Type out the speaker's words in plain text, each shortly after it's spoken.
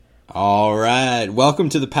All right. Welcome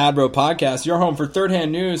to the Padbro Podcast, your home for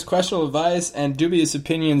third-hand news, questionable advice, and dubious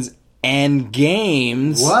opinions and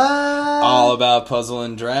games. What? All about Puzzle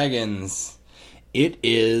and Dragons. It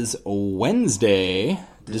is Wednesday,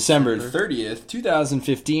 December 30th,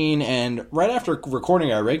 2015, and right after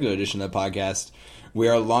recording our regular edition of the podcast, we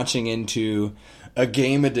are launching into a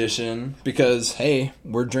game edition because, hey,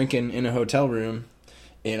 we're drinking in a hotel room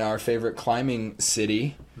in our favorite climbing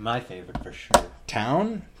city. My favorite, for sure.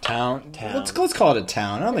 Town. Let's call it a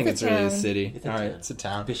town. I don't think it's really a city. It's a town. It's a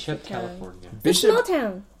town. Bishop, California. It's a small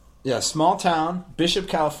town. Yeah, small town. Bishop,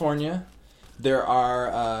 California.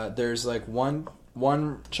 There's like one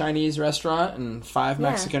Chinese restaurant and 5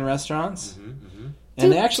 Mexican restaurants. Mm-hmm, mm-hmm.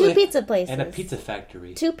 And two pizza places. And a pizza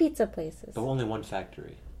factory. 2 pizza places. But only one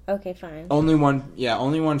factory. Okay, fine. Only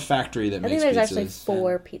one factory that makes pizzas. I think there's actually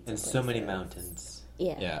 4 pizza and places. so many mountains.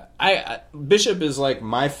 Yeah. I Bishop is like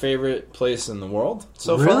my favorite place in the world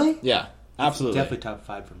so far. Really? Yeah, absolutely. It's definitely top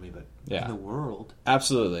 5 for me, but in the world.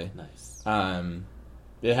 Absolutely. Nice.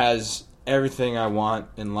 It has everything I want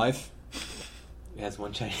in life. It has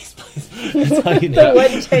one Chinese place. That's all you The know.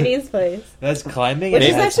 one Chinese place. That's climbing. Which It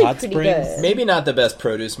is has actually hot pretty springs. good. Maybe not the best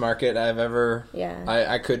produce market I've ever. Yeah.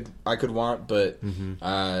 I could want, but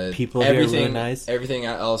People here are really nice. Everything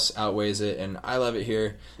else outweighs it, and I love it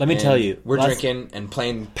here. Let me And tell you, we're drinking and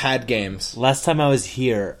playing pad games. Last time I was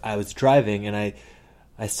here, I was driving and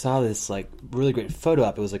I saw this like really great photo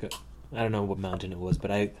op. It was like I don't know what mountain it was,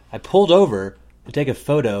 but I pulled over to take a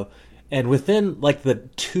photo, and within like the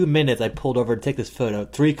 2 minutes I pulled over to take this photo,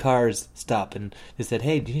 3 cars stopped and they said,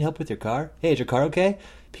 "Hey, do you need help with your car? Hey, is your car okay?"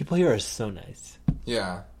 People here are so nice.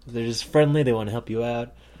 Yeah, They're just friendly. They want to help you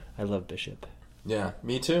out. I love Bishop. yeah,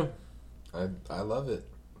 me too. I love it,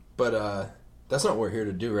 but that's not what we're here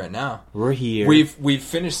to do right now. We're here. We've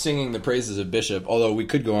finished singing the praises of Bishop, although we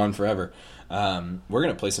could go on forever. We're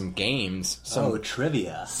gonna play some games,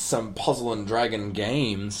 trivia. some Puzzle and Dragon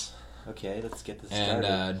games. Okay, let's get this started.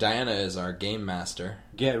 And Diana is our game master.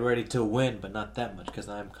 Get ready to win, but not that much because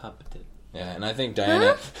I'm competent. Yeah, and I think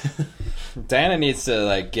Diana needs to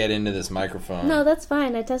like get into this microphone. No, that's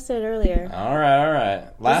fine. I tested it earlier. All right.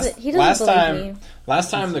 He doesn't believe me. Last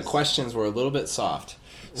time the questions were a little bit soft.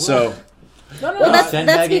 So Well, that's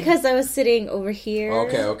Sandbagging? because I was sitting over here.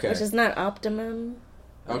 Okay. Which is not optimum.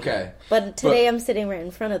 Okay. But today I'm sitting right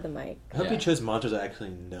in front of the mic. I hope Yeah. you chose monsters I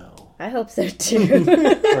actually know. I hope so too. Or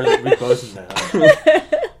that we both know.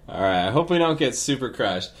 All right. I hope we don't get super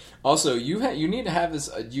crushed. Also, you need to have this.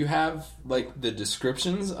 You have like the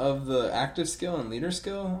descriptions of the active skill and leader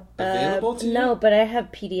skill available to you. No, but I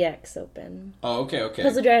have PDX open. Oh, okay.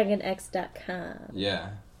 PuzzleDragonX.com. Yeah,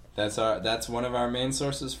 that's one of our main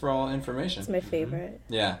sources for all information. It's my favorite.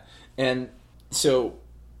 Yeah, and so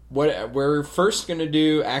what we're first going to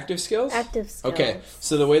do active skills. Active skills. Okay,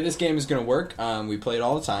 so the way this game is going to work, we play it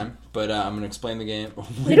all the time, but I'm going to explain the game.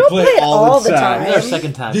 We don't play it all the time. This is our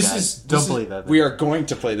second time, This guys. Don't believe that. We are going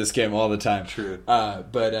to play this game all the time. True.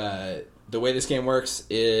 But the way this game works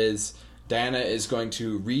is Diana is going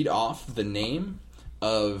to read off the name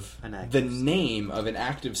of an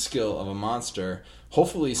active skill of a monster.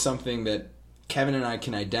 Hopefully something that Kevin and I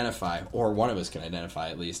can identify, or one of us can identify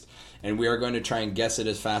at least, and we are going to try and guess it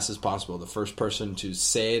as fast as possible. The first person to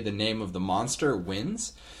say the name of the monster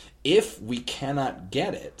wins. If we cannot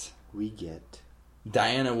get it,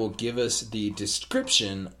 Diana will give us the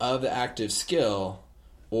description of the active skill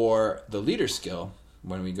or the leader skill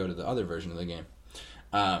when we go to the other version of the game.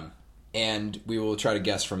 And we will try to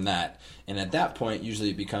guess from that. And at that point, usually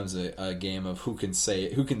it becomes a game of who can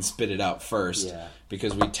spit it out first. Yeah.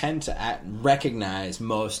 Because we tend to recognize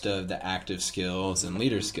most of the active skills and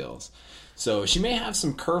leader skills. So she may have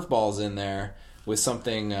some curveballs in there with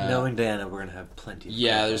something. Knowing Diana, we're going to have plenty of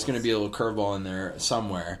Yeah, curveballs. there's going to be a little curveball in there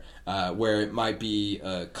somewhere where it might be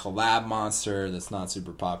a collab monster that's not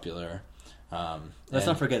super popular. Let's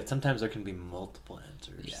not forget, sometimes there can be multiple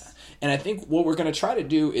answers. Yeah. And I think what we're going to try to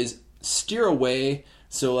do is steer away.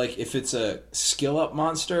 So, like, if it's a skill-up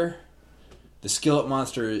monster, the skill-up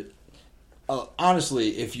monster,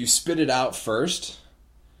 honestly, if you spit it out first,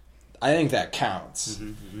 I think that counts.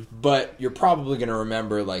 But you're probably going to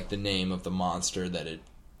remember, like, the name of the monster that it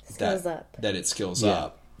skills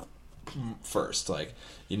up first. Like,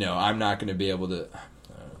 I'm not going to be able to...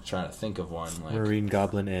 I'm trying to think of one. Like, Marine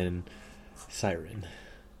Goblin and Siren.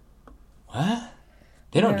 What?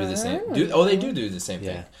 They don't do the same. They do the same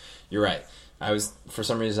thing. Yeah. You're right. For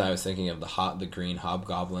some reason I was thinking of the green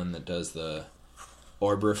hobgoblin that does the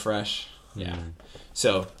orb refresh. Yeah.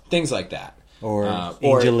 So things like that. Or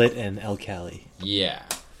Angelit and Alkali. Yeah.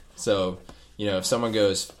 So if someone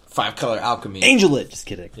goes 5-color alchemy. Angel it. Just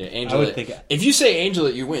kidding. Yeah, Angel it. If you say Angel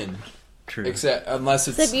it, you win. True. Except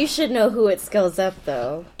you should know who it skills up,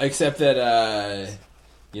 though. Except that,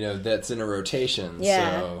 that's in a rotation.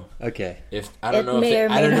 Yeah. So okay. If I don't know may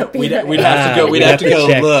if or may not be we'd right. have to go. We'd have to go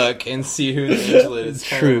check. look and see who the Angel it is.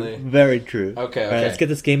 True. Currently. Very true. Okay. All right, let's get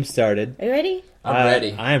this game started. Are you ready? I'm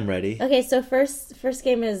ready. I am ready. Okay, so first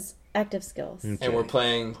game is active skills. Okay. And we're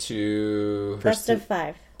playing to Best of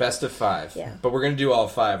 5. best of 5. Yeah. But we're gonna do all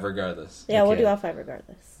 5 regardless. Yeah, we'll Okay. do all 5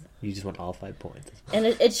 regardless. You just want all 5 points. And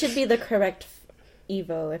it should be the correct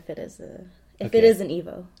Evo if it is it Okay. is an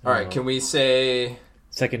Evo. All right. Can we say?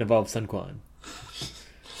 Second evolve Sun Quan.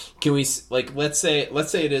 Can we let's say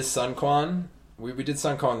it is Sun Quan. We did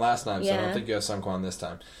Sun Quan last time, so I don't Yeah. think you have Sun Quan this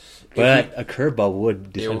time. But a curveball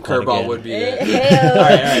would do Sun Quan Curveball again. would be it. Hey-o.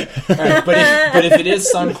 All right. But if it is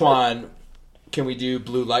Sun Quan, can we do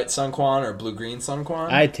blue light Sun Quan or blue green Sun Quan?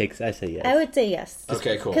 I say yes. I would say yes.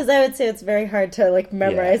 Okay, cool. Because I would say it's very hard to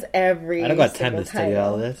memorize every. I don't got time single to study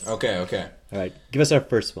title. all this. Okay. All right, give us our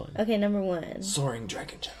first one. Okay, number 1. Soaring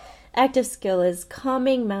Dragon General. Active skill is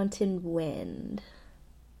calming mountain wind.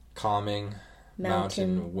 Calming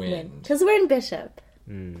mountain wind. Because we're in Bishop.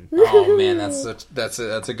 Oh man,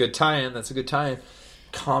 that's a good tie-in. That's a good tie-in.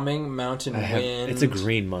 Calming mountain wind. It's a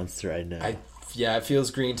green monster, I know. It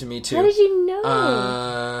feels green to me too. How did you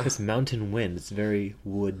know? Because mountain wind, it's very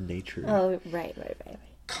wood nature. Oh, right.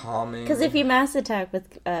 Calming. Because if you mass attack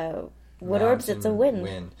with wood orbs, it's a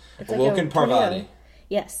wind. It's like Woken a tornado. Parvati.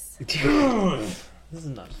 Yes. This is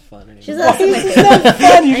not fun anymore. She's also my This is favorite. not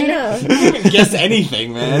fun. I know. You can't even guess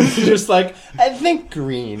anything, man. You're just like, I think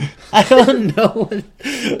green. I don't know.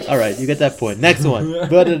 All right, you get that point. Next one.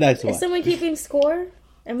 Go to the next one. Is someone keeping score?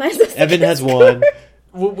 Am I supposed to Evan keep has score? 1.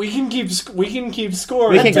 Well, we can keep score. We can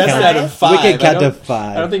Best count. out of 5. We can count to I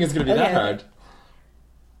 5. don't think it's gonna be that Okay. hard.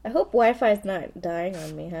 I hope Wi-Fi's not dying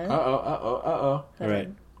on me, huh? Uh-oh. All right.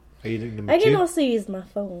 Are you doing number I 2? can also use my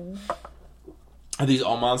phone. Are these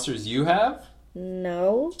all monsters you have?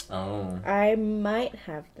 No, Oh. I might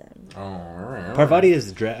have them. Oh, all right. Parvati is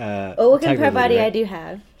Woken tiger Parvati, lady, right? I do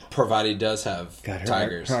have. Parvati does have God, her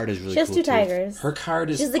tigers. card is really She has cool 2 too. tigers. Her card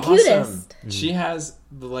is She's the awesome. cutest. She has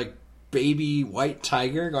the baby white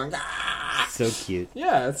tiger going. Ah! So cute.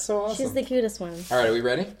 Yeah, it's so awesome. She's the cutest one. All right, are we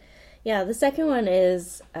ready? Yeah, the second one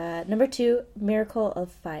is number 2, Miracle of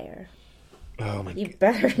Fire. Oh my You god.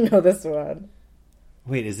 better know this one.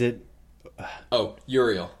 Wait, is it? Oh,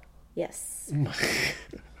 Uriel. Yes.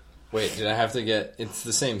 Wait, did I have to get? It's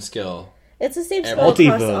the same skill. It's the same spell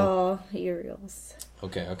Multiple. across all Uriels.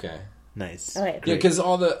 Okay. Nice. All right. Yeah, Great. because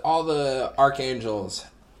all the archangels,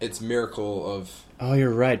 it's miracle of Oh,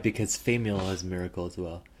 you're right, because Famiel has Miracle as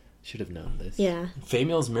well. Should have known this. Yeah.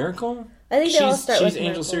 Famiel's miracle. I think they all start she's with Angel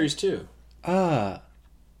Miracle. Series 2. Ah.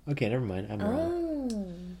 Okay, never mind. I'm wrong.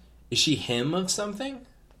 Oh. Is she him of something?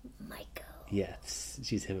 Michael. Yes,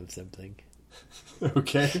 she's him of something.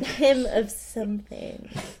 Okay. Him of something.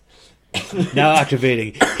 Now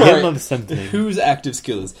activating him Alright. of something. Whose active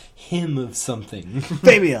skill is him of something?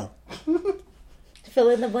 Famiel. Fill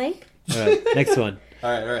in the blank. All right, next one.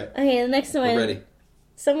 All right. Okay, the next one. We're ready.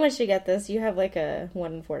 Someone should get this. You have a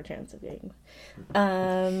 1 in 4 chance of getting.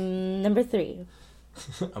 Number 3.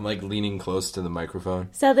 I'm leaning close to the microphone.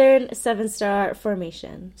 Southern 7-star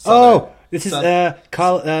formation. Oh, this is Sun-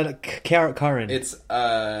 Karen. It's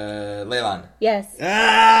Leyland. Yes.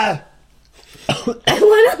 Ah. I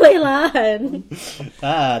want to Leyland.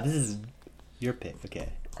 This is your pick. Okay.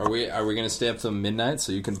 Are we gonna stay up till midnight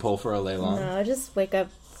so you can pull for a Leyland? No, I'll just wake up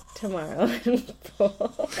tomorrow and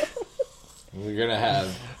pull. We're gonna have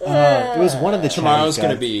It was one of the tomorrow's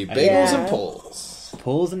challenge gonna be guides. bagels Yeah. and pulls.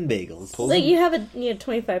 Pulls and bagels. Pulls Like you have a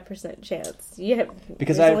 25% chance. You have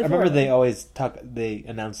Because there's I only remember 4. they always talk. They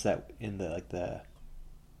announced that in the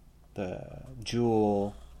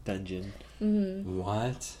jewel dungeon.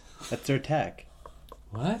 What? That's their attack.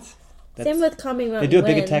 What? Same with calming They mountain do a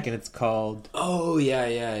big wind. attack and it's called. Oh yeah.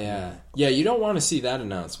 Yeah, you don't want to see that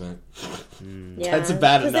announcement. Yeah. That's a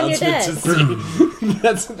bad 'Cause then you're announcement dead. to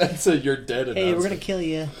see. that's a you're dead announcement. Hey, we're gonna kill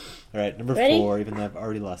you. All right, number Ready? 4. Even though I've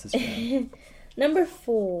already lost this round. Number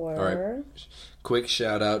 4. All right. Quick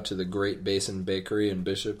shout out to the Great Basin Bakery in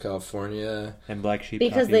Bishop, California. And Black Sheep.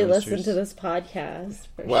 Because Coffee they Roasters. listen to this podcast.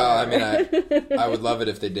 For Well, sure. I mean, I would love it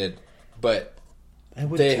if they did, but I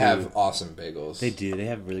would they too. have awesome bagels. They do. They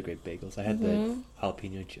have really great bagels. I had the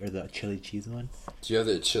jalapeno or the chili cheese one. Do you have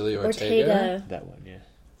the chili Ortega. That one, yeah.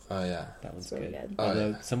 Oh yeah, That one's Really good. good. Oh, Although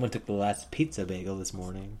yeah. someone took the last pizza bagel this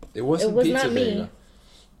morning. It wasn't It was pizza not me. bagel.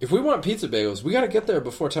 If we want pizza bagels, we got to get there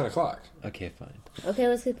before 10 o'clock. Okay, fine. Okay,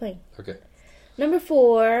 let's keep playing. Okay. Number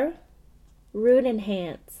 4. Rune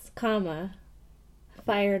enhance, comma.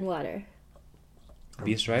 Fire and water.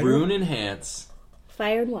 Beast Rider? Rune enhance,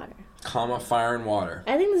 Fire and water. comma, fire and water.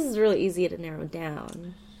 I think this is really easy to narrow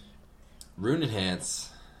down. Rune enhance,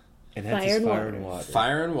 Enhances Fire and water.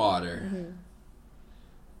 fire and water. Mm-hmm.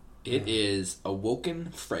 It is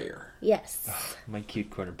Awoken Freyr. Yes. My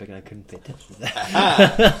cute corner pick, and I couldn't pay attention to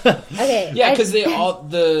that. Okay. Yeah, because they all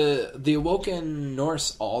the Awoken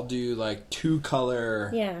Norse all do like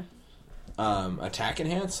 2-color attack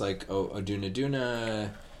enhance, like Aduna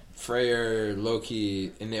Duna, Freyr,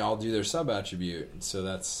 Loki, and they all do their sub attribute. So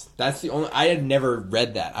that's the only. I had never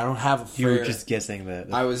read that. I don't have a Freyr. You were just guessing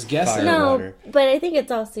that. I was guessing. No, but I think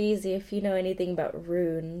it's also easy if you know anything about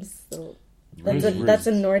runes. So that's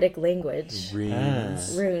a Nordic language.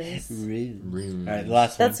 Runes. Runes. All right, the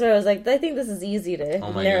last one. That's where I was like, I think this is easy to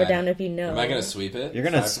narrow down if you know. Am I going to sweep it? You're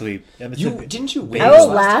going to sweep. Didn't you win? I will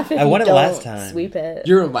laugh if I you won it don't last time. sweep it.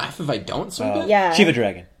 You're going to laugh if I don't sweep it? Yeah. Shiva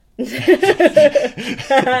Dragon.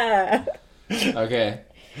 Okay.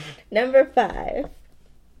 Number 5.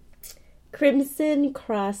 Crimson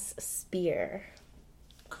Cross Spear.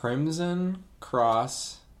 Crimson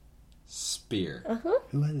Cross Spear. Uh-huh.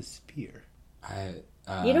 Who has a spear?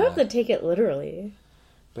 You don't have to take it literally.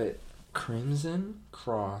 But Crimson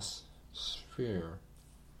Cross Spear.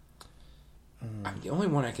 The only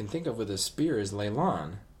one I can think of with a spear is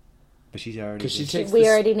Leylon. But she's already... We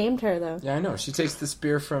already named her, though. Yeah, I know. She takes the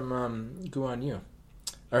spear from Guan Yu.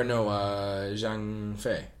 Or no, Zhang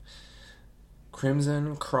Fei.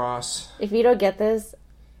 Crimson Cross If you don't get this...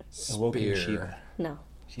 Awoken Shiva. No.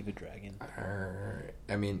 Shiva Dragon.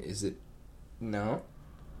 I mean, is it... No.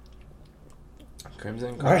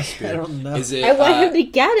 Crimson Cross Spear. I don't know. Is it, I want him to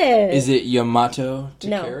get it. Is it Yamato Takeru?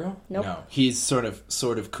 No. Nope. No. He's sort of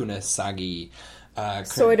Kunasagi.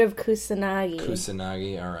 Sort of Kusanagi.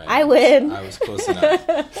 Kusanagi, alright. I win. I was close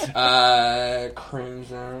enough.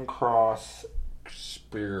 Crimson Cross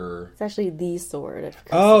Spear. It's actually the sword of Kusanagi.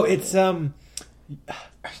 Oh, it's,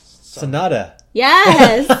 Sonata.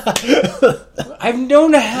 Yes! I've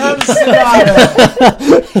known to have Sonata.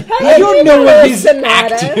 I don't know what his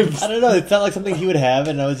active... I don't know. It felt like something he would have,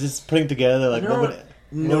 and I was just putting together like...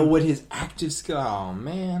 Know what his active skill... Oh,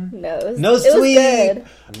 man. No, it was sweet. Good.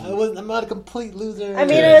 I'm not a complete loser. I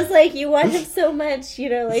mean, it was like, you want him so much,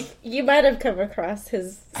 like, you might have come across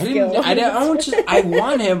his skill. I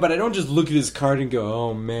want him, but I don't just look at his card and go,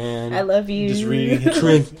 oh, man. I love you. Just reading his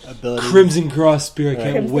ability. Crimson Cross Spear. I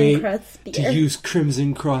can't wait Spear. to use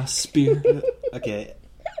Crimson Cross Spear. Okay.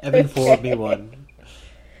 Evan forward me one.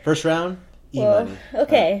 First round, E-money.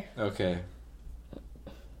 Okay. Okay.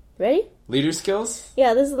 Ready? Leader skills?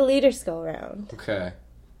 Yeah, this is the leader skill round. Okay.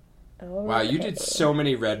 Oh, wow, you did so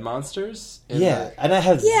many red monsters. Yeah, and I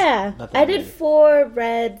have... Yeah, I did 4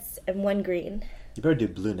 reds and 1 green. You better do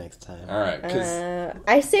blue next time. All right, because...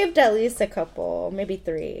 I saved at least a couple, maybe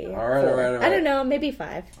 3. All right. I don't know, maybe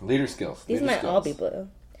 5. Leader skills. These might all be blue.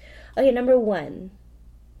 Okay, number 1.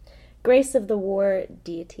 Grace of the War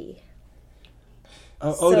Deity.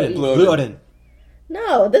 Oh, Odin. Blue Odin.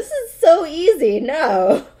 No, this is so easy.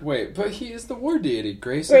 No. Wait, but he is the war deity.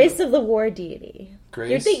 Grace of the War Deity.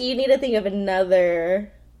 Grace? You need to think of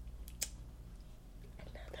another...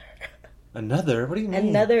 Another? What do you mean?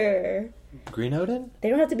 Another... Green Odin? They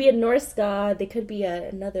don't have to be a Norse god. They could be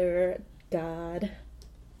another god.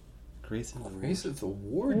 Grace of the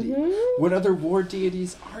War Deity? Mm-hmm. What other war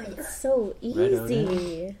deities are there? It's so easy. Red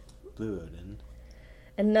Odin. Blue Odin.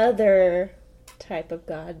 Another type of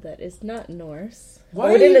god that is not Norse.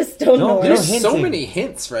 Why? Odin is still Norse. There's so many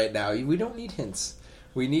hints right now. We don't need hints.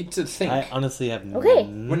 We need to think. I honestly have no... Okay.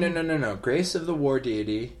 No. Grace of the War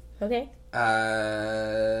Deity. Okay. I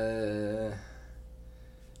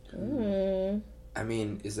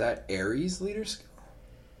mean, is that Ares leader skill?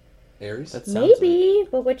 Ares? That maybe,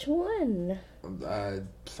 but which one?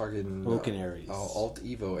 Fucking... Awoken Ares. Alt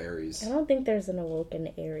Evo Ares. I don't think there's an Awoken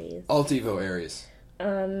Ares. Alt Evo Ares.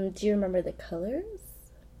 Do you remember the colors?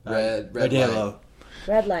 Red yellow.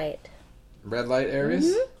 Red light. Red light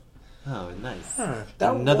Ares? Mm-hmm. Oh, nice.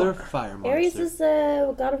 Another fire monster. Ares is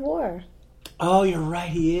a god of war. Oh, you're right,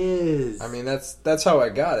 he is. I mean, that's how I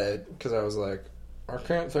got it, because I was like, I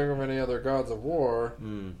can't think of any other gods of war.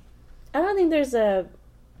 I don't think there's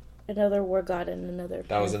another war god in another...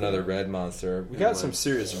 That was another red monster. We got some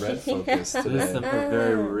serious red focus today. This is a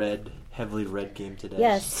very heavily red game today.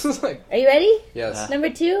 Yes. Like, are you ready? Yes. Number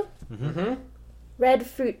 2? Mm-hmm. Red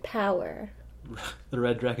fruit power. The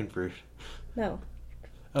red dragon fruit. No.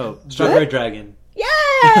 Oh, strawberry dragon. Yeah!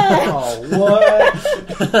 Oh, what?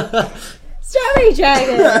 Strawberry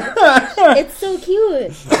dragon! It's so cute.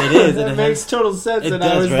 It is. It makes total sense, and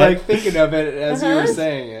I was like thinking of it as you were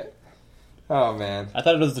saying it. Oh man. I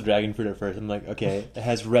thought it was the dragon fruit at first. I'm like, okay, it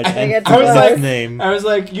has red I think and it's fruit in close. its name. I was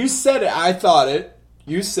like, you said it. I thought it.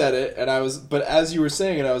 You said it, but as you were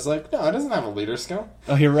saying it, I was like, no, it doesn't have a leader skill.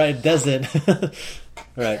 Oh, you're right, it doesn't.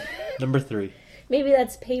 Right, number 3. Maybe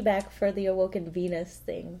that's payback for the Awoken Venus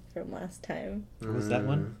thing from last time. What was that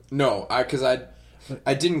one? No, because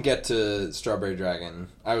I didn't get to Strawberry Dragon.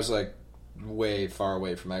 I was like way far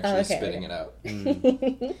away from actually spitting it out.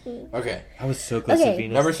 Okay. I was so close to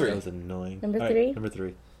Venus. Number 3. That was annoying. Number All 3? Right, number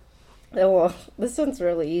 3. Oh, well, this one's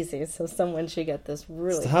really easy, so someone should get this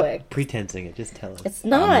really Stop quick. pretensing it. Just tell us. It's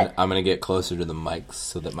not. I'm gonna get closer to the mics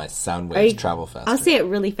so that my sound waves travel faster. I'll say it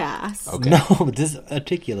really fast. Okay. No, just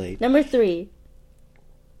articulate. Number 3.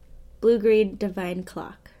 Blue-green divine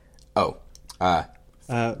clock. Oh.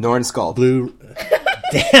 Norn Skull. Blue.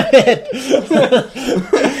 Damn it!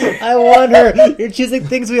 I want her. You're choosing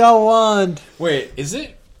things we all want. Wait, is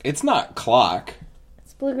it? It's not clock.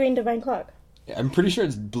 It's blue-green divine clock. I'm pretty sure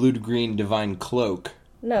it's blue-green divine cloak.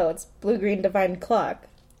 No, it's blue-green divine clock.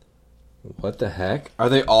 What the heck? Are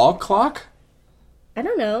they all clock? I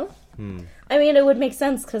don't know. I mean, it would make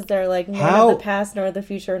sense because they're like nor of the past, nor of the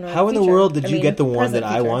future, nor How the in future. the world did you get the one present,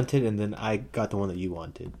 that I future. wanted, and then I got the one that you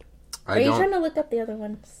wanted? Are you trying to look up the other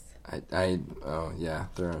ones? Oh yeah,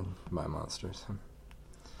 they're my monsters.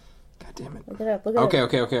 God damn it. Look it up. Look it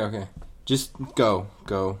up. Okay. Just go.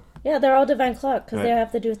 Yeah, they're all divine clock because All they right.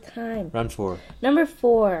 have to do with time. Round 4. Number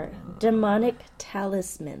 4, demonic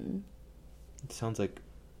talisman. It sounds like.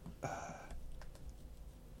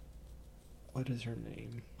 What is her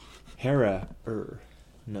name? Hera.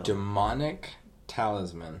 No. Demonic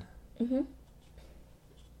talisman. Mm-hmm.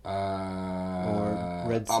 Or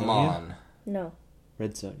Red Sonja? Amon. No,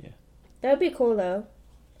 Red Sonja. that would be cool though.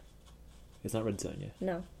 It's not Red Sonja.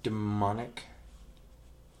 No, Demonic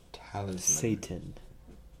talisman. Satan.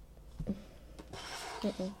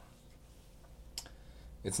 Mm-mm.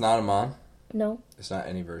 It's not Amon. no, It's not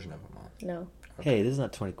any version of Amon. no. Hey, this is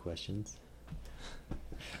not 20 questions.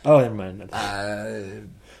 Oh, never mind.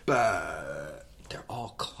 But they're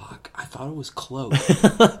all clock. I thought it was cloak.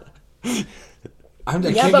 I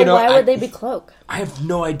Yeah, can't but get why over, would they be cloak? I have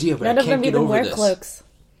no idea, but None I of can't them get even over wear this. cloaks.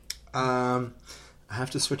 I have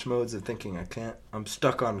to switch modes of thinking. I can't. I'm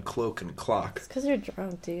stuck on cloak and clock. It's because you're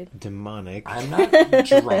drunk, dude. Demonic. I'm not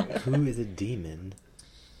drunk. Who is a demon?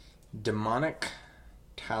 Demonic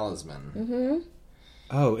talisman. Mm-hmm.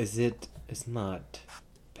 Oh, is it... It's not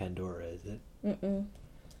Pandora, is it? Mm-mm.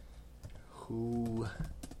 Who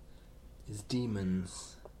is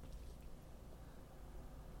demons?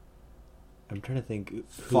 I'm trying to think. Who?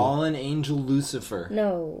 Fallen angel Lucifer.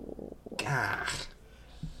 No. Gah.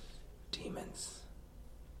 Demons.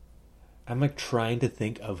 I'm like trying to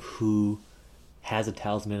think of who has a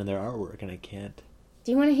talisman in their artwork, and I can't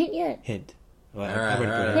Do you want a hint yet? hint. Well, All right, I'm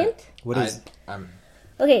ready for all a right. hint. Hint? What is?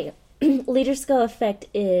 Okay. Leader skill effect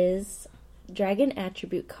is dragon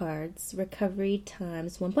attribute cards, recovery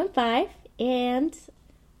times 1.5, and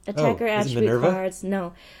attacker is it attribute Minerva? cards.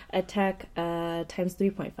 No, attack times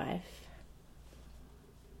 3.5.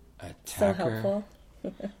 So Attacker. helpful.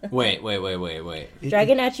 Wait.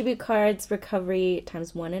 Dragon attribute cards, recovery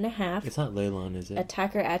times 1.5. It's not Leylon, is it?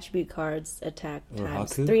 Attacker attribute cards, attack Or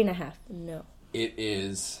times Haku? 3.5. No. It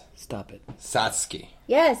is Stop it. Satsuki.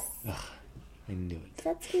 Yes. I knew it.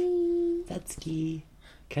 Satsuki. Satsuki.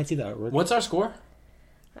 Can I see the artwork? What's our score?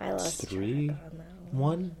 I lost 3, track on that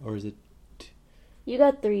one. 1, or is it? You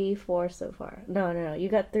got 3, 4 so far. No. You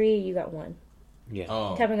got 3, you got 1. Yeah.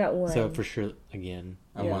 Oh, Kevin got 1. So for sure again.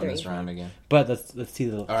 I Yeah, won this 3. round again. But let's see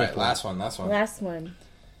the. All right, last one. Last one.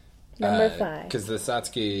 Number 5. Because the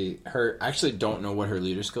Satsuki, I actually don't know what her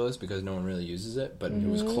leader skill is because no one really uses it, but it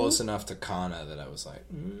was close enough to Kana that I was like,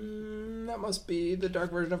 that must be the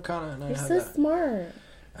dark version of Kana. And I You're had so that. smart.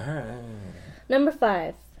 All right. Number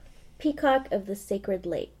 5. Peacock of the Sacred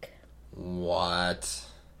Lake. What?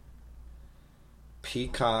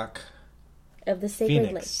 Peacock Of the Sacred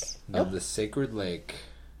Phoenix. Lake. of the Sacred Lake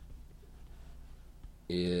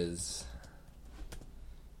is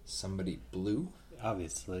somebody blue?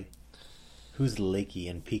 Obviously. Who's Lakey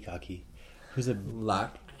and Peacocky? Who's a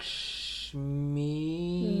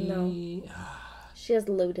Lakshmi? No. She has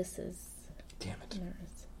lotuses. Damn it. in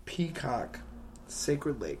hers. Peacock,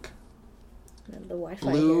 Sacred Lake. And the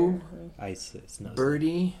Wi-Fi Blue. here. Isis? No.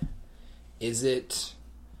 Birdie? Is it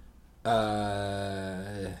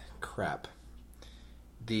crap.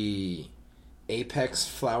 The Apex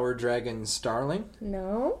Flower Dragon Starling?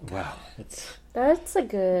 No. Wow. That's a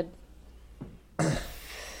good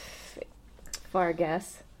far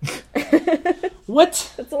guess.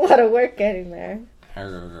 What? It's a lot of work getting there.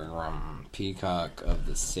 Peacock of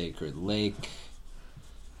the Sacred Lake.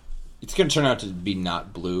 It's going to turn out to be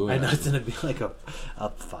not blue. I know it's going to be like a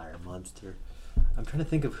fire monster. I'm trying to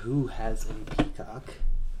think of who has any peacock.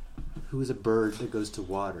 Who is a bird that goes to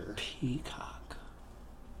water? Peacock.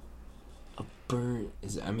 A bird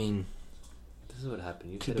is. I mean, this is what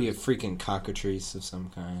happened. You could be a freaking cockatrice of some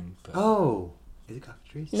kind. But... Oh, is it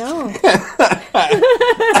cockatrice? No.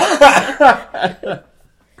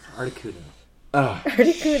 Articuno.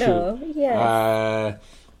 Articuno. Yes.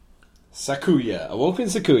 Sakuya. Awoken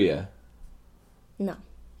Sakuya. No.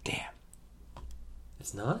 Damn.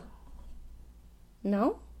 It's not?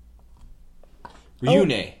 No.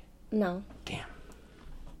 Ryune. No. Damn.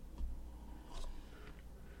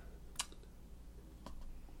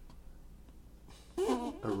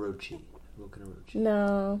 Orochi. Awoken Orochi.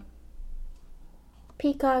 No.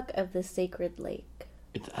 Peacock of the Sacred Lake.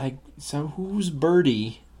 So who's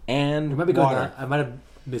Birdie and I might be going water? I might have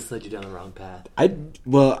misled you down the wrong path. I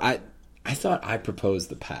thought I proposed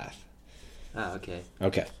the path. Ah, okay.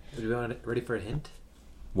 Okay. Do we want ready for a hint?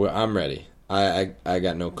 Well, I'm ready. I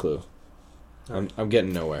got no clue. I'm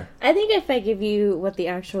getting nowhere. I think if I give you what the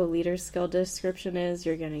actual leader skill description is,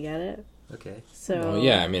 you're gonna get it. Okay. So Well,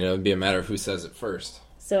 yeah, I mean, it would be a matter of who says it first.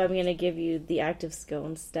 So I'm gonna give you the active skill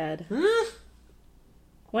instead.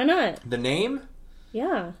 Why not? The name?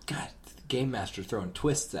 Yeah. God, the game master throwing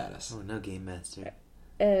twists at us. Oh, no game master.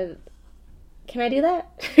 Can I do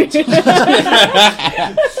that?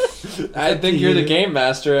 I think you're the game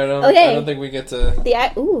master. I don't think we get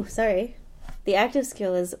to. Sorry. The active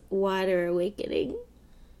skill is Water Awakening.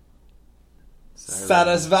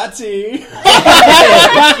 Sarasvati.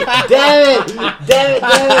 Damn it!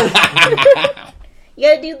 You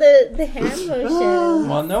gotta do the hand motion.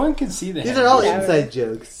 Well, no one can see the. These are all inside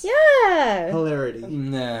jokes. Yeah. Hilarity.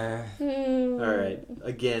 Nah. All right.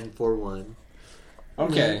 Again, 4-1.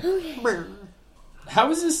 Okay.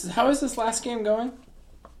 How is this last game going?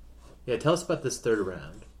 Yeah, tell us about this third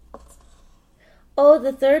round. Oh,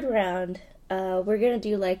 the third round. We're gonna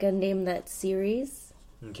do like a name that series.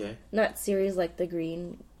 Okay. Not series like the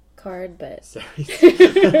green card, but Series.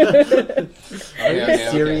 Are you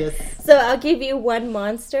serious? So I'll give you one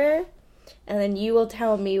monster, and then you will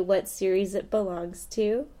tell me what series it belongs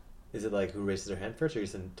to. Is it like who raises their hand first, or you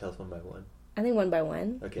just tell us one by one? I think one by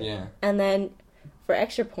one. Okay. Yeah. And then for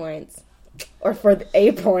extra points, or for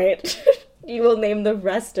a point, you will name the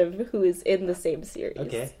rest of who is in the same series.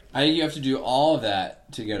 Okay. You have to do all of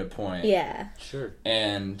that to get a point. Yeah. Sure.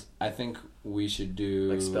 And I think we should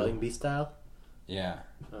do Like spelling bee style? Yeah.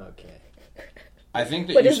 Okay. I think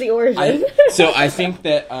that What is the origin? I think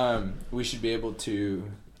that we should be able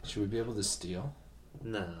to. Should we be able to steal?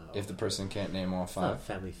 No. If the person can't name all It's five. not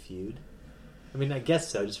Family Feud. I mean, I guess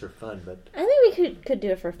so, just for fun, but... I think we could do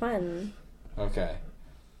it for fun. Okay.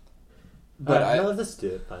 But no, let's do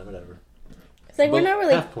it. Fine, whatever. It's like we're not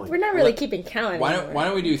really What? keeping count. Why anymore.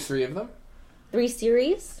 don't we do 3 of them? 3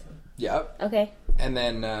 series? Yep. Okay. And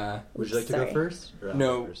then Would you like to Sorry. go first? Or I'll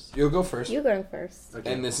no, go first? you'll go first. You going first.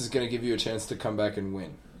 Okay. And this is going to give you a chance to come back and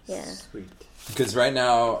win. Yeah. Sweet. Because right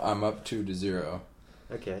now I'm up 2-0.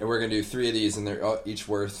 Okay. And we're going to do 3 of these, and they're each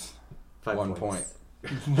worth 5 1 points.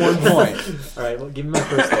 point. 1 point. All right, well, give me my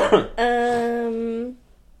first one.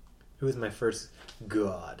 Who is my first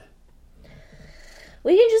god?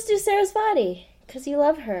 We can just do Sarasvati, because you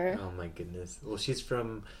love her. Oh my goodness. Well, she's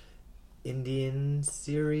from Indian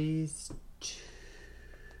series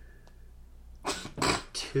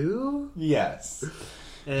 2? Yes.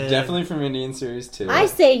 And Definitely from Indian Series 2. I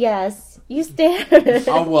say yes. You stand.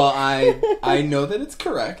 Oh, well, I know that it's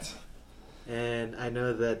correct. And I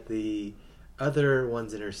know that the other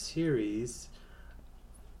ones in her series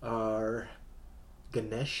are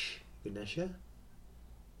Ganesha?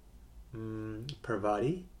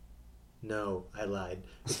 Parvati? No, I lied.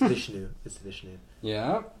 It's Vishnu.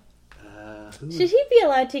 Yeah. Should he be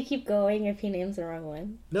allowed to keep going if he names the wrong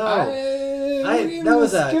one? No. Give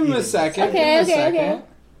him a second. Okay.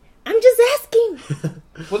 I'm just asking.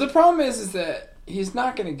 Well, the problem is that he's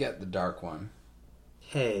not going to get the dark one.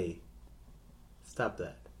 Hey. Stop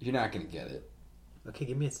that. You're not going to get it. Okay,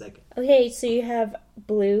 give me a second. Okay, so you have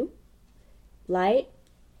blue, light,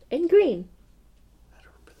 and green. I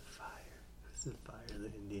don't remember the fire. Who's the fire in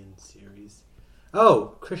the Indian series?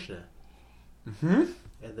 Oh, Krishna. Mm-hmm.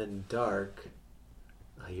 And then dark.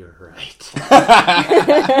 Oh, you're right.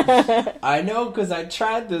 I know, because I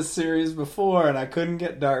tried this series before and I couldn't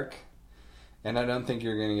get dark. And I don't think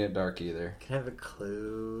you're going to get dark either. Can I have a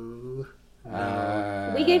clue?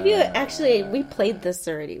 We gave you, actually, we played this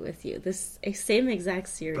already with you. This same exact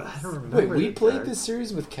series. But I don't remember. Wait, we the played dark. this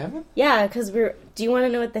series with Kevin? Yeah, because do you want to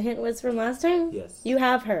know what the hint was from last time? Yes. You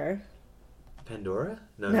have her. Pandora?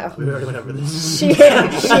 No, No. we already went over this. She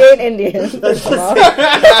ain't Indian. First of all.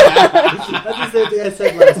 That's the same thing I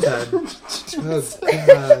said last time. Oh,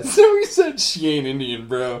 God. So we said she ain't Indian,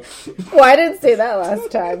 bro. Well, I didn't say that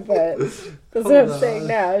last time, but that's what I'm Hold saying on.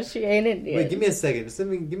 now. She ain't Indian. Wait, give me a second.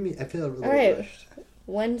 Give me. I feel really All right. rushed.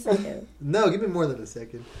 1 second. No, give me more than a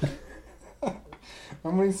second. How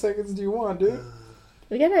many seconds do you want, dude?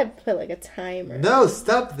 We gotta put like a timer. No,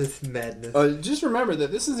 stop this madness. Just remember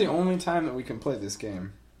that this is the only time that we can play this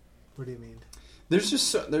game. What do you mean?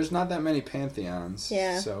 There's not that many pantheons.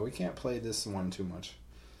 Yeah. So we can't play this one too much.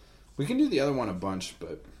 We can do the other one a bunch,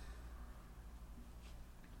 but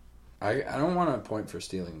I don't want a point for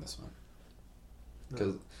stealing this one.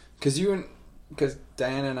 Because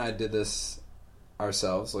Diana and I did this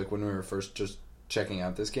ourselves, like when we were first just checking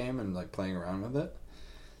out this game and like playing around with it.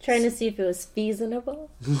 Trying to see if it was feasible.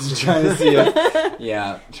 trying to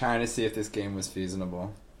see if this game was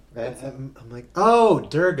feasible. I'm like, oh,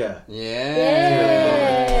 Durga.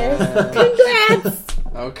 Yeah. Congrats!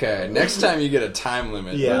 Okay, next time you get a time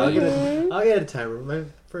limit. Yeah, buddy. I'll get a timer. My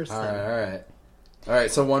first time. All right.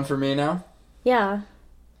 So one for me now. Yeah.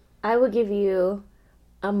 I would give you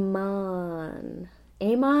Amon.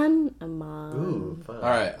 Amon? Amon. Ooh, fun. All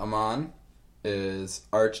right, Amon is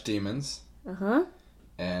archdemons. Uh-huh.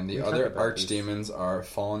 And the We other talked about archdemons are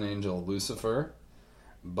fallen angel Lucifer,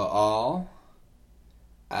 Baal,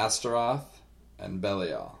 Astaroth, and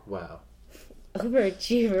Belial. Wow.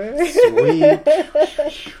 Overachiever.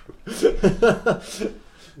 Sweet.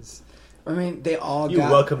 I mean, they all You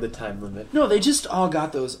welcome the time limit. No, they just all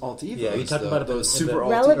got those alt evos. Yeah, you talked about those in super the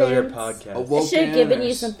alt Relevant. earlier podcast. I should have given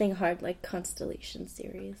you something hard like Constellation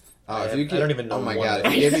series. Oh, if I you could, don't even know Oh my one. god!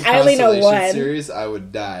 If you gave me I only know Constellation one. series, I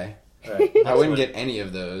would die. All right, I wouldn't get any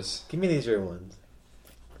of those. Give me the easier ones.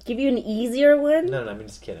 Give you an easier one? No, I'm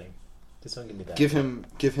just kidding. Just don't give me that. Give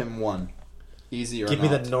him one. Easy or Give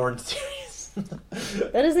not. me the Norn series.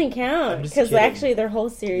 That doesn't count I'm just because kidding. actually their whole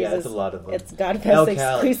series Yeah, is it's a lot of them. it's Godfest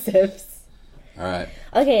Hellcat. exclusives. All right.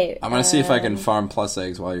 Okay, I'm gonna see if I can farm plus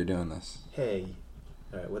eggs while you're doing this. Hey.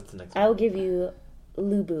 All right, what's the next I will one? give you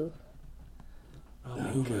Lubu. Oh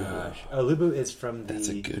my gosh. Oh, Lubu is from the That's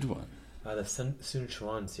a good one. the Sun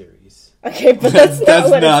Chuan series. Okay, but that's not That's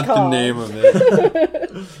what not it's the called. name of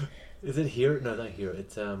it. Is it Hero? No, not Hero.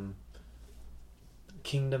 It's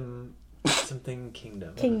Kingdom something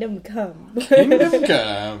Kingdom. Kingdom Come. Kingdom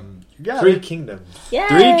Come. You got Three it. Kingdoms. Yes!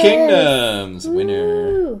 3 Kingdoms.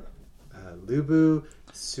 Winner. Woo! Lubu,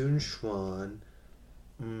 Sun Chuan.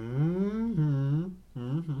 Mm-hmm.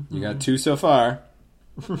 You got 2 so far.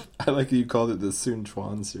 I like that you called it the Sun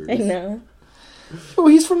Chuan I series. know. Oh,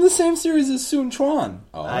 he's from the same series as Sun Chuan.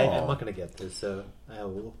 Oh. I'm not gonna get this, so I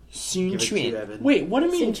will. Sun Give it to you, Chuan. Evan. Wait, what do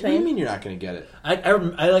you mean? Sun What do you Chuan? mean you're not going to get it? I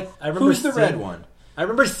remember. Who's the seeing- red one? I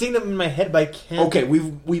remember seeing them in my head, but I can't. Okay,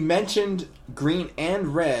 we mentioned green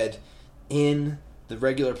and red in the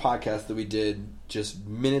regular podcast that we did just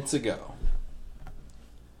minutes ago.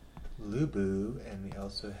 Lubu, and we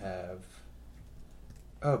also have.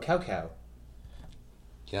 Oh, Cow.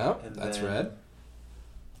 Yep, And that's then- red.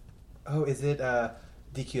 Oh, is it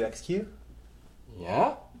DQXQ?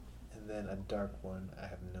 Yeah. And then a dark one. I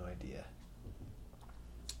have no idea.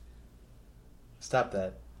 Stop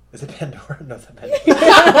that. Is it Pandora? No, it's not Pandora.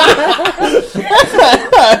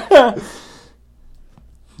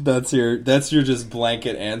 That's your just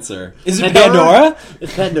blanket answer. Is it Pandora? Pandora?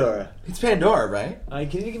 It's Pandora. It's Pandora, right?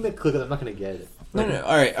 Can you give me a clue? 'Cause I'm not going to get it. No.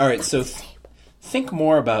 All right. So think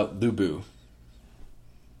more about Lubu.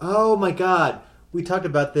 Oh my god. We talked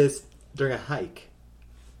about this during a hike.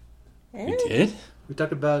 We did? We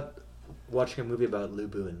talked about watching a movie about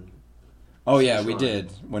Lubu and Oh yeah, we Sichuan.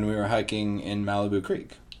 did when we were hiking in Malibu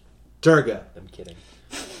Creek. Durga. I'm kidding.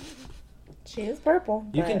 She is purple.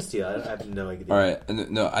 You but- can steal. I have no idea. All right.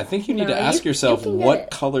 No, I think you need No, to ask you yourself can get what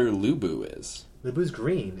it. color Lubu is. Lubu's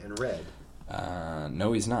green and red.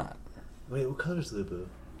 No, he's not. Wait, what color is Lubu?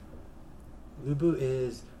 Lubu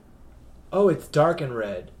is... Oh, it's dark and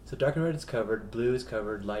red. So dark and red is covered, blue is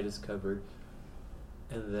covered, light is covered.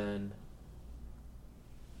 And then...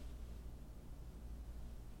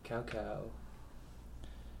 Cow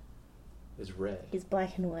is red. He's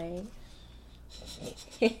black and white.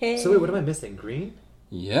 So wait, what am I missing? Green?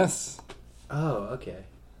 Yes. Oh, okay.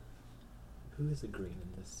 Who is the green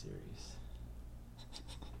in this series?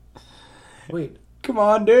 Wait, Come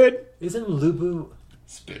on, dude. isn't Lubu...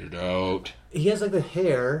 Spit it out. He has like the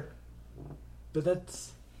hair, but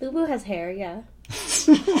that's... Lubu has hair, yeah.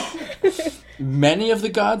 Many of the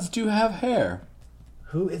gods do have hair.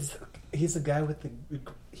 Who is... He's the guy with the...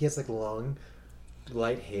 He has like long,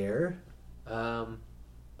 light hair. I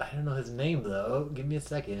don't know his name though. Give me a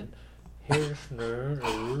second.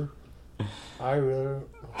 I will.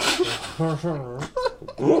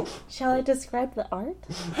 Shall I describe the art?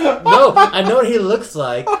 No, I know what he looks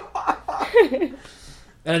like.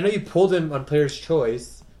 And I know you pulled him on Player's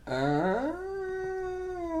Choice.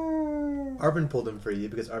 Arvin pulled him for you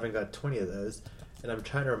because Arvin got 20 of those. And I'm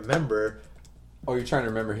trying to remember. Oh, you're trying to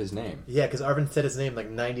remember his name? Yeah, because Arvin said his name like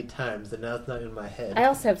 90 times, and now it's not in my head. I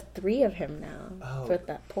also have 3 of him now for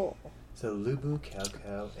that pull. So Lubu,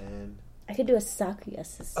 Cow, and... I could do a Sakuya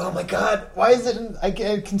system. Oh my god, why is it I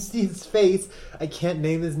can see his face. I can't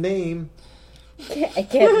name his name. I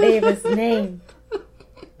can't name his name.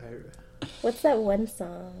 What's that one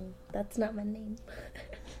song? That's not my name.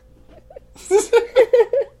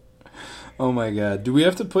 Oh my god. Do we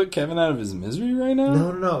have to put Kevin out of his misery right now?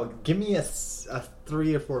 No. Give me a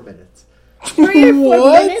 3 or 4 minutes. 3 or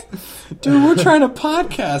 4 minutes? Dude, we're trying to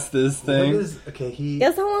podcast this thing.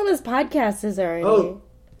 Guess how long this podcast is already? Oh,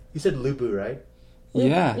 you said Lubu, right?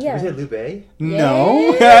 Yeah. You said Lube?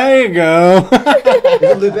 No. There you go. Is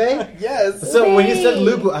it Lube? Yes. So when you said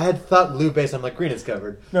Lubu, I had thought Lube, so I'm like, green is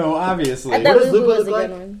covered. No, obviously. I thought What does Lubu Lubu was look a like?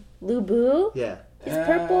 good one. Lubu? Yeah. He's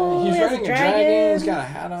purple. He's he has riding a dragon. He's got a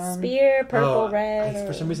hat on. Spear, purple, red. I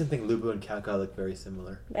for some reason think Lubu and Cow look very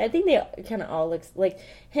similar. I think they kind of all look like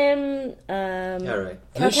him. Yeah, right.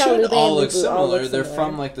 They should all look similar. They're similar.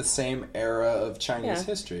 from like the same era of Chinese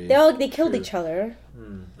history. They killed each other.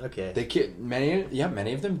 Okay. Many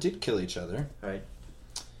of them did kill each other. All right.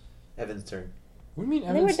 Evan's turn. What do you mean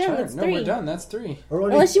I think Evan's we're done. turn? That's No, 3. we're done. That's 3.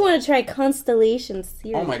 Unless you want to try Constellation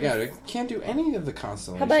series. Oh my god, I can't do any of the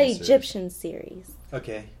constellations. How about Egyptian series?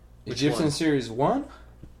 Okay. Egyptian series 1?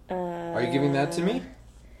 Are you giving that to me?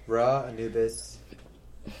 Ra, Anubis.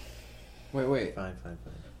 Wait. Fine.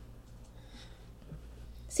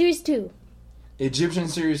 Series 2. Egyptian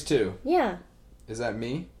series 2. Yeah. Is that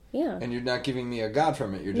me? Yeah. And you're not giving me a god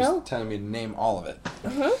from it. You're just telling me to name all of it.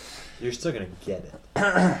 Uh-huh. You're still going to get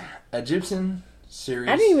it. Egyptian series...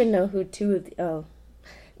 I don't even know who 2 of the... Oh.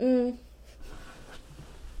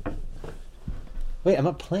 Wait, I'm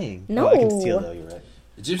not playing. No. Oh, I can steal though, you're right.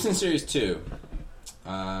 Egyptian series 2.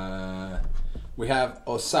 We have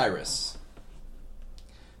Osiris,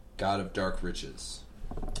 god of dark riches.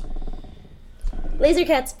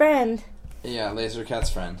 Lasercat's friend. Yeah, Lasercat's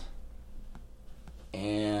friend.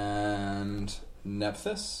 And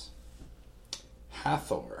Nephthys.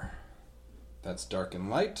 Hathor. That's dark and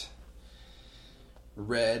light.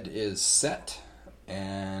 Red is Set.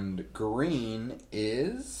 And green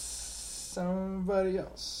is somebody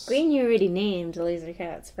else. Green you already named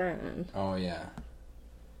Lasercat's friend. Oh, yeah.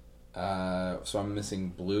 So I'm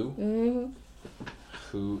missing blue. Mm-hmm.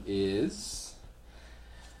 Who is...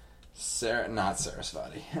 not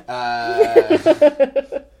Sarasvati.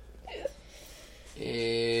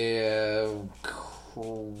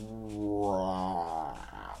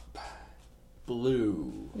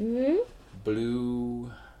 Blue. Mm-hmm.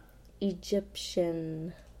 Blue.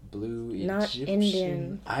 Egyptian. Blue Not Egyptian.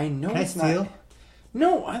 Indian. I know Can it's I steal? not.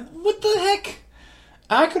 No, what the heck?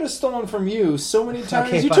 I could have stolen from you so many times.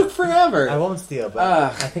 Okay, you fine. took forever. I won't steal, but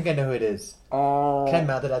I think I know who it is. Can I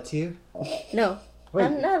mouth it out to you? No. Wait.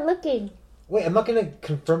 I'm not looking. Wait, I'm not going to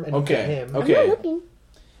confirm anything to him. Okay. I'm not looking.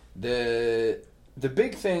 The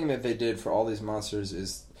big thing that they did for all these monsters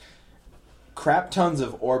is crap tons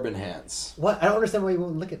of orb enhance. What? I don't understand why you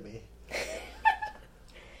won't look at me.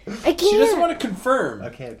 I can't. She doesn't want to confirm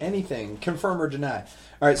anything. Confirm or deny.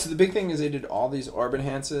 Alright, so the big thing is they did all these orb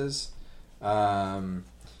enhances. And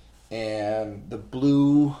the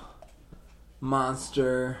blue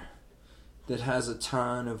monster that has a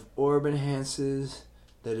ton of orb enhances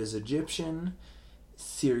that is Egyptian.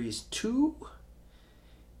 Series 2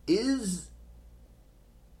 is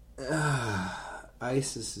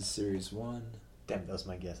Isis is series 1. Damn, that was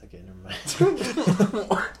my guess. Okay, never mind.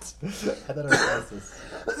 What? I thought it was Isis.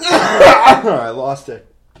 I lost it.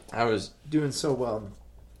 I was doing so well.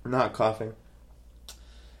 I'm not coughing.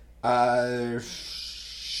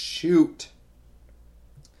 Shoot.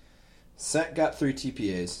 Set got 3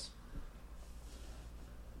 TPAs.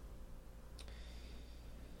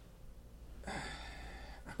 I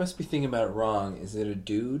must be thinking about it wrong. Is it a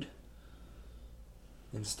dude?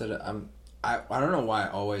 Instead of I don't know why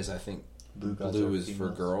I think blue is for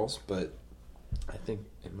girls, but I think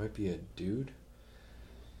it might be a dude.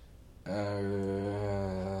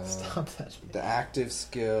 Stop that. The active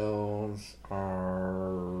skills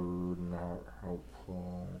are not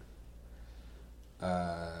helpful.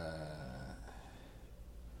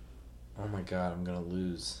 Oh my god, I'm gonna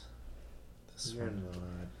lose. You're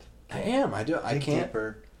not. I am. I do. I can't.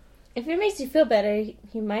 Deeper. If it makes you feel better,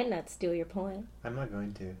 he might not steal your point. I'm not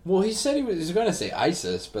going to. Well, he said he was going to say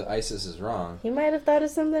Isis, but Isis is wrong. He might have thought of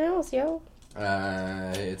something else, yo.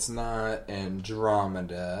 It's not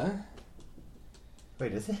Andromeda.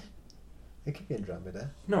 Wait, is it? It could be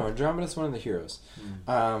Andromeda. No, Andromeda's one of the heroes.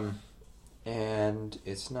 And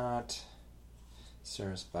it's not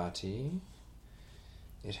Sarasvati.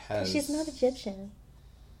 It has... She's not Egyptian.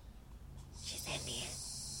 She's Indian.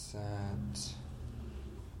 That...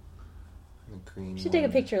 The green You should take a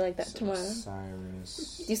one. picture like that tomorrow.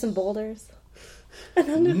 Cyrus. Do some boulders. And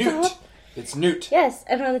on the Newt. top... It's Newt. Yes,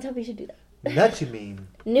 and on the top you should do that. Nut, you mean?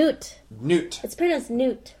 Newt. Newt. It's pronounced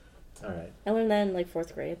Newt. Alright. I learned that in like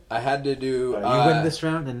 4th grade. I had to do... You win this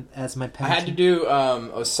round and as my I penalty. had to do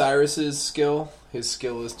Osiris's skill. His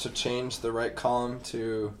skill is to change the right column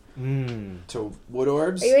to wood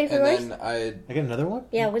orbs. Are you ready for and yours? then I get another one?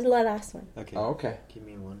 Yeah, what's the last one? Okay. Oh, okay. Give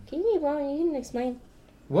me one. Give me one. You can explain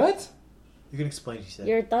What? You can explain, she said.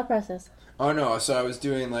 your thought process. Oh no, so I was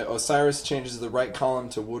doing like Osiris changes the right column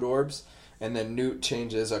to wood orbs, and then Newt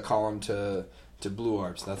changes a column to blue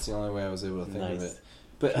orbs. That's the only way I was able to think of Nice. it.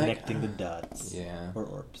 But Connecting the dots. Yeah. Or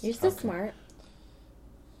orbs. You're so Okay. smart.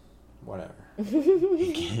 Whatever. Are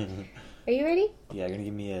you ready? Yeah, you're gonna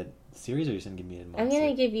give me a series or you're gonna give me a monster? I'm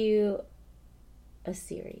gonna give you a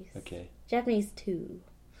series. Okay. Japanese 2.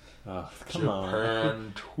 Oh, come on.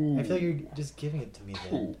 Japan 2. I feel like you're just giving it to me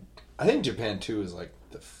then. I think Japan 2 is like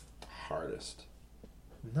the hardest.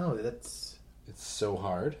 No, that's It's so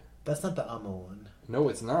hard. not the Amo one. No,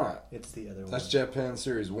 it's not. It's the other That's one. Japan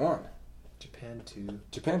Series 1. Japan 2.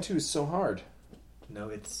 Japan 2 is so hard. No,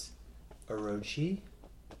 it's Orochi.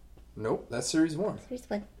 Nope, that's Series 1. Series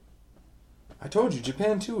 1. I told you,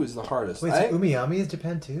 Japan 2 is the hardest. Wait, so Umiyami is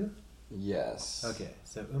Japan 2? Yes. Okay,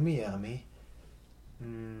 so Umiyami.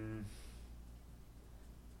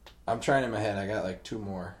 I'm trying in my head. I got like 2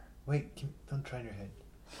 more. Wait, don't try in your head.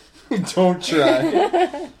 Don't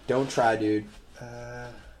try. Don't try, dude.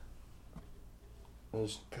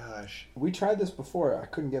 Gosh. We tried this before. I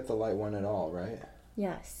couldn't get the light one at all, right?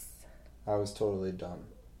 Yes. I was totally dumb.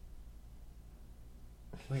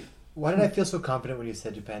 Wait, why did I feel so confident when you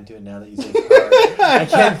said Japan 2 and now that you say hard? I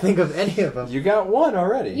can't think of any of them. You got 1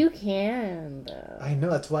 already. You can, though. I know,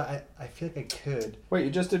 that's why I feel like I could. Wait,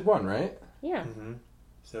 you just did 1, right? Yeah. Mm-hmm.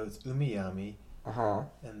 So it's Umiyami, Uh-huh.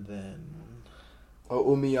 and then... Oh,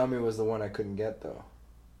 Umiyami was the one I couldn't get, though.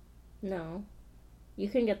 No. You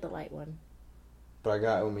couldn't get the light one. But I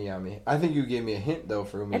got Umiyami. I think you gave me a hint, though,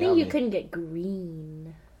 for Umiyami. I think you couldn't get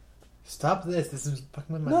green. Stop this. This is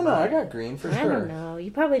fucking with my No, I mind. got green for I sure. don't know. You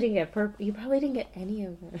probably didn't get purple. You probably didn't get any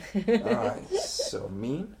of them. Oh, so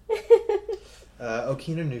mean.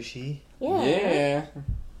 Okino Nushi. Yeah. Yeah.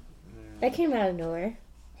 That came out of nowhere.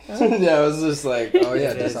 Yeah, I was just like, oh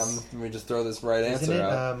yeah, It is. let me just throw this right Isn't answer it,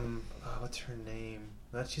 out. what's her name?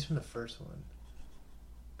 No, she's from the first one.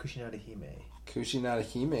 Kushinada Hime. Kushinada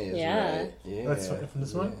Hime is Yeah. right. Yeah. Oh, it's from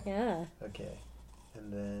this one? Yeah. Okay.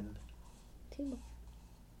 And then... 2 more.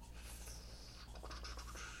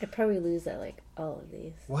 I'd probably lose at like all of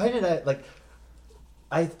these. Why did I, like...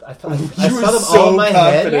 I saw You them were all so in my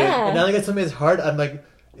confident. head, Yeah. and now I get something that's hard, I'm like,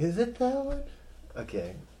 is it that one?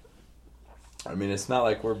 Okay. I mean, it's not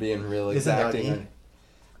like we're being real Izanagi. exacting.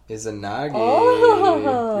 Izanagi.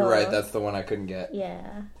 Oh. You're right, that's the one I couldn't get.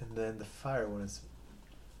 Yeah. And then the fire one is...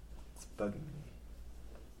 It's bugging me.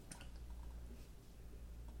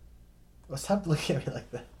 Well, stop looking at me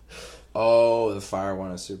like that. Oh, the fire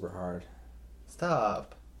one is super hard.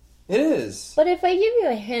 Stop. It is. But if I give you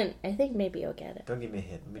a hint, I think maybe you'll get it. Don't give me a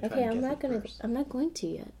hint. Let me try Okay, and I'm guess not it gonna. first. I'm not going to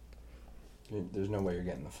yet. There's no way you're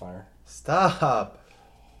getting the fire. Stop.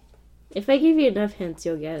 If I give you enough hints,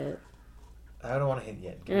 you'll get it. I don't want a hint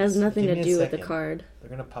yet. It has nothing give to me a do with the second. card. They're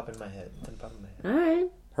gonna pop in my head. Then pop in my All right.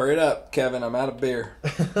 Hurry it up, Kevin. I'm out of beer.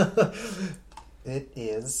 head. It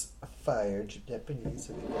is a fire Japanese.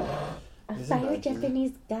 So we got A Izanagi. fire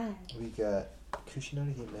Japanese guy. We got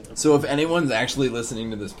Kushinada Hime. So if anyone's actually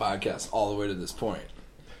listening to this podcast all the way to this point,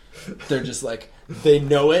 they're just like, they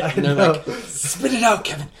know it, and they're know. like, spit it out,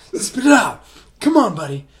 Kevin. Spit it out. Come on,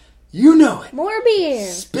 buddy. You know it. More beer.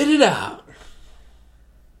 Spit it out.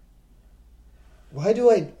 Why do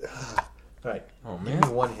I? Alright. Oh, Give man. me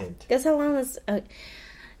one hint. Guess how long this?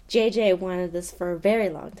 JJ wanted this for a very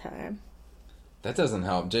long time. That doesn't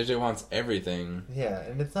help. JJ wants everything. Yeah,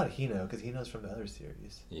 and it's not Hino because Hino's from the other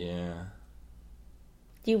series. Yeah.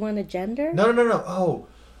 Do you want a gender? No. Oh.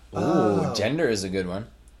 Ooh, Oh. gender is a good one.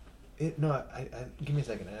 I give me a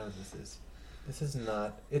second. I know what this is. This is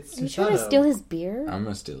not. It's Are you trying to Susano. steal his beer? I'm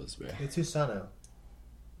gonna steal his beer. It's Susano.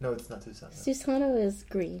 No, it's not Susano. Susano is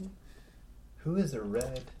green. Who is the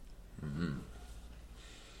red?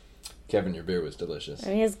 Kevin, your beer was delicious. I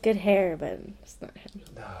mean, he has good hair, but it's not him.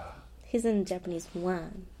 He's in Japanese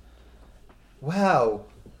wine. Wow.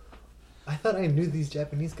 I thought I knew these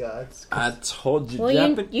Japanese gods. I told you. Well,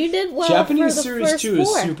 you did well. Japanese for the Series first 2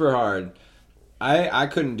 4. is super hard. I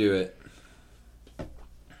couldn't do it.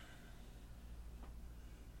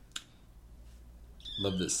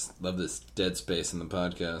 Love this dead space in the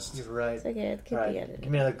podcast. You're right. It's okay, it can be edited.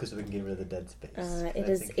 Give me another clue so we can get rid of the dead space. It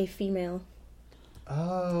is a female.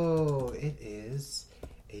 Oh, it is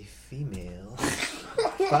a female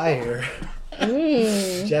fire.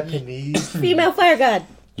 Japanese Female fire god.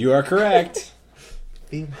 You are correct.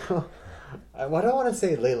 female. Why do I want to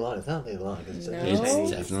say Leilon? It's not Leilon. It's No.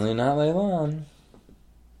 It's definitely not Leilon.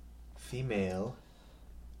 female.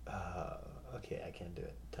 Okay, I can't do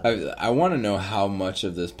it. Tell me. I want to know how much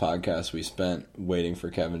of this podcast we spent waiting for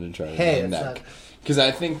Kevin to try to Hey, name it's that. not- Because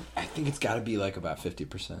I think it's got to be like about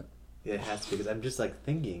 50%. Yeah, it has to be because I'm just like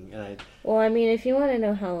thinking, and I Well, I mean, if you want to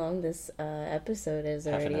know how long this episode is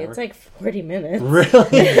Half an already, hour? it's like 40 minutes. really.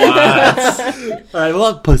 What? All right, well,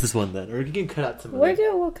 I'll post this one then, or you can cut out some.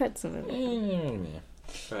 We'll cut some of it. Do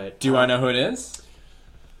Right. you want to know who it is?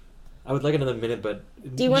 I would like another minute, but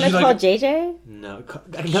Do you want to call JJ? No,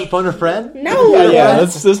 I can phone a friend. No.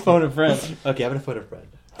 Let's just phone a friend. Okay, I'm gonna phone a friend.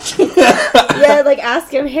 Yeah, like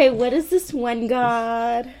ask him, hey, what is this one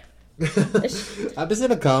god? I'm just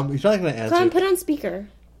gonna come. He's probably gonna answer. Come on, put on speaker.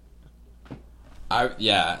 I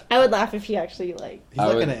would laugh if he actually like. He's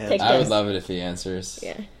not would, gonna answer. I would love it if he answers.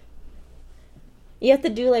 Yeah. You have to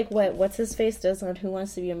do like what's his face does on Who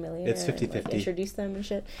Wants to Be a Millionaire. It's and, 50-50. like, introduce them and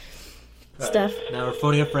shit. Right. Stuff. Now we're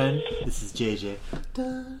phoning a friend. This is JJ.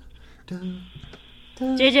 Dun, dun,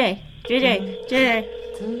 dun, JJ.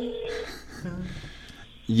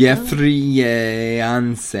 Jeffrey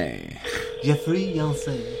Anse. Jeffrey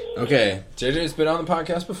Jansen. Okay, JJ's been on the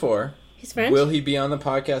podcast before. He's French. Will he be on the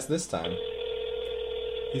podcast this time?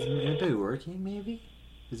 He's maybe working. Maybe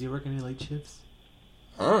is he working any late shifts?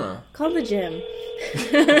 I don't know. Call the gym.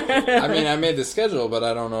 I mean, I made the schedule, but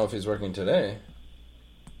I don't know if he's working today.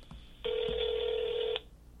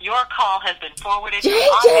 Your call has been forwarded JJ! to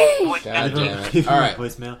automated God voicemail. damn it. Leave him All a right.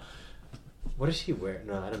 Voicemail. What does she wear?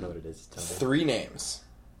 No, I don't know what it is. Tell me. 3 names.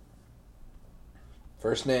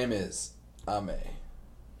 First name is Ame.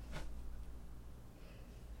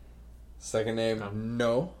 Second name,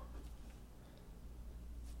 no.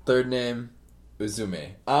 Third name,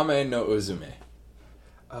 Uzume. Ame no Uzume.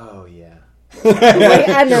 Oh yeah. Like,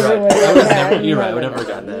 I never would have You're that. right. No, I would no, never no,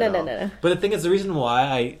 gotten that. No, at no, all. no. But the thing is, the reason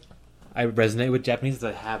why I resonate with Japanese is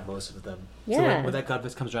I have most of them. So Yeah. when that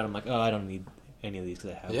godfest comes around, I'm like, oh, I don't need any of these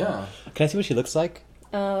because I have Yeah. them. Can I see what she looks like?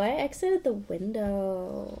 Oh, I exited the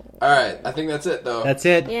window. Alright, I think that's it, though. That's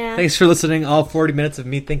it. Yeah. Thanks for listening. All 40 minutes of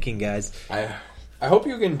me thinking, guys. I hope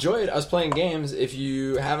you enjoyed us playing games. If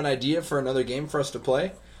you have an idea for another game for us to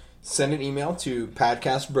play, send an email to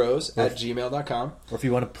podcastbros@gmail.com. Or if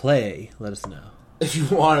you want to play, let us know. If you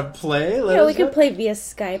want to play, let Yeah, us we can know. play via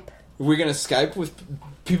Skype. We're going to Skype with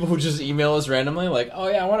people who just email us randomly, like, oh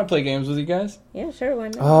yeah, I want to play games with you guys. Yeah, sure, why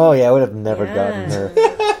not? Oh yeah, I would have never Yeah. gotten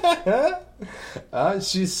her.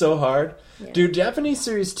 She's so hard. Yeah. Dude, Japanese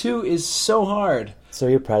Series 2 is so hard. So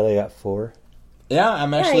you're probably got 4. Yeah,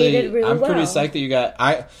 I'm you actually did really I'm pretty well. psyched that you got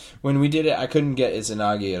when we did it, I couldn't get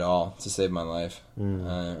Izanagi at all to save my life. I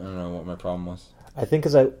don't know what my problem was. I think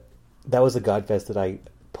that was a Godfest that I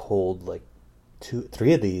pulled like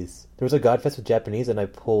 3 of these. There was a Godfest with Japanese, and I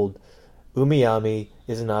pulled Umiyami,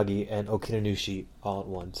 Izanagi, and Okinanushi all at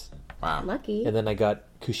once. Wow. Lucky. And then I got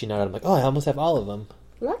Kushinaga. I'm like, oh, I almost have all of them.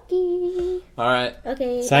 Lucky. All right.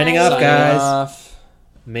 Okay. Signing bye. off, guys. Signing off.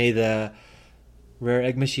 May the Rare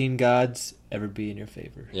Egg Machine gods ever be in your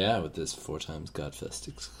favor. Yeah, with this 4x Godfest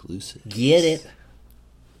exclusive. Get it.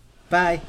 Bye.